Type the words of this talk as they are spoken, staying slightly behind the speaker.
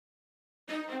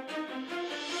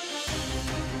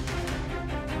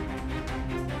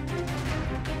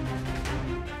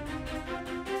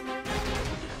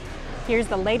Here's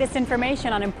the latest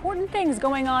information on important things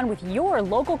going on with your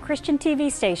local Christian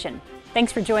TV station.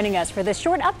 Thanks for joining us for this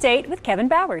short update with Kevin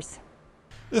Bowers.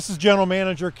 This is General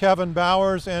Manager Kevin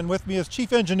Bowers, and with me is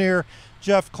Chief Engineer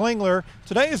Jeff Klingler.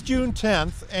 Today is June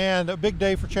 10th, and a big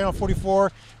day for Channel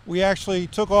 44. We actually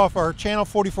took off our Channel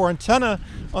 44 antenna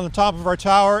on the top of our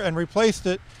tower and replaced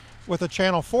it with a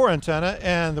Channel 4 antenna,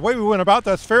 and the way we went about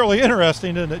that's fairly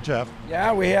interesting, isn't it, Jeff?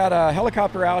 Yeah, we had a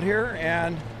helicopter out here,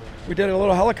 and we did a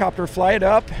little helicopter flight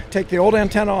up, take the old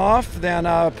antenna off, then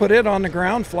put it on the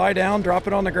ground, fly down, drop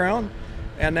it on the ground,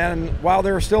 and then while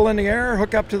they were still in the air,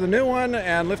 hook up to the new one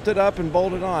and lift it up and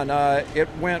bolt it on. It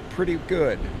went pretty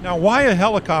good. Now, why a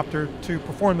helicopter to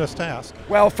perform this task?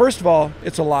 Well, first of all,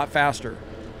 it's a lot faster,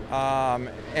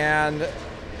 and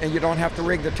you don't have to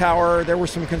rig the tower. There were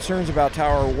some concerns about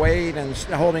tower weight and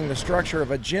holding the structure of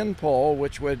a gin pole,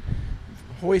 which would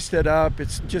hoist it up.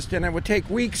 And it would take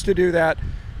weeks to do that.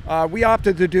 We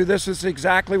opted to do this. This is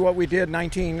exactly what we did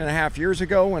 19 and a half years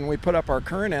ago when we put up our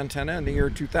current antenna in the year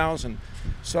 2000.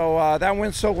 So that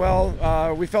went so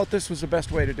well, we felt this was the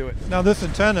best way to do it. Now, this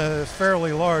antenna is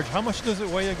fairly large. How much does it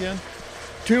weigh again?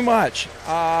 Too much.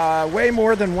 Way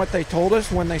more than what they told us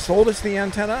when they sold us the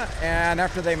antenna. And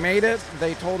after they made it,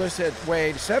 they told us it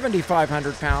weighed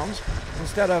 7,500 pounds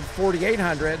instead of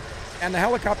 4,800. And the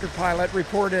helicopter pilot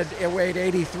reported it weighed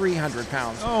 8,300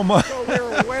 pounds. Oh my! So we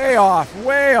were way off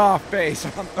base.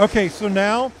 Okay, so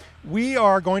now we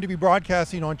are going to be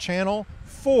broadcasting on Channel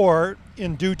 4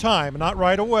 in due time, not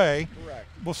right away. Correct.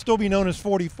 We'll still be known as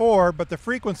 44, but the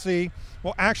frequency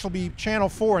will actually be Channel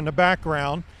 4 in the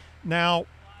background. Now,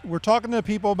 we're talking to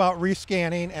people about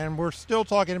rescanning, and we're still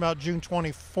talking about June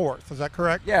 24th. Is that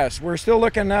correct? Yes, we're still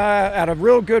looking at a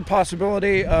real good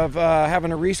possibility of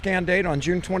having a rescan date on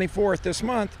June 24th this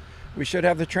month. We should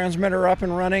have the transmitter up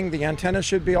and running. The antenna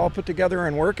should be all put together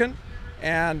and working.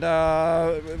 And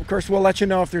of course, we'll let you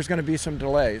know if there's going to be some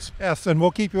delays. Yes, and we'll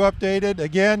keep you updated.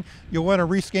 Again, you'll want to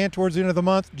rescan towards the end of the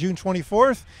month, June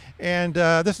 24th. And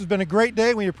this has been a great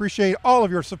day. We appreciate all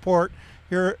of your support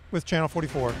here with Channel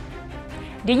 44.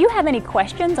 Do you have any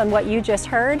questions on what you just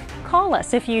heard? Call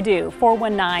us if you do,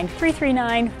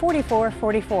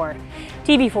 419-339-4444.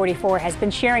 TV-44 has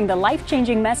been sharing the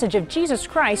life-changing message of Jesus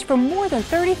Christ for more than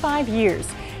 35 years.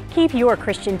 Keep your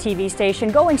Christian TV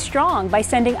station going strong by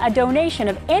sending a donation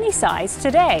of any size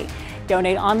today.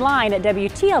 Donate online at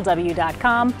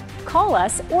WTLW.com, call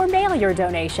us, or mail your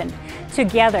donation.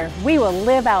 Together, we will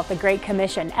live out the Great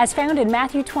Commission as found in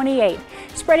Matthew 28,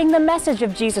 spreading the message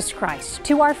of Jesus Christ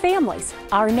to our families,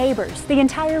 our neighbors, the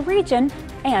entire region,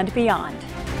 and beyond.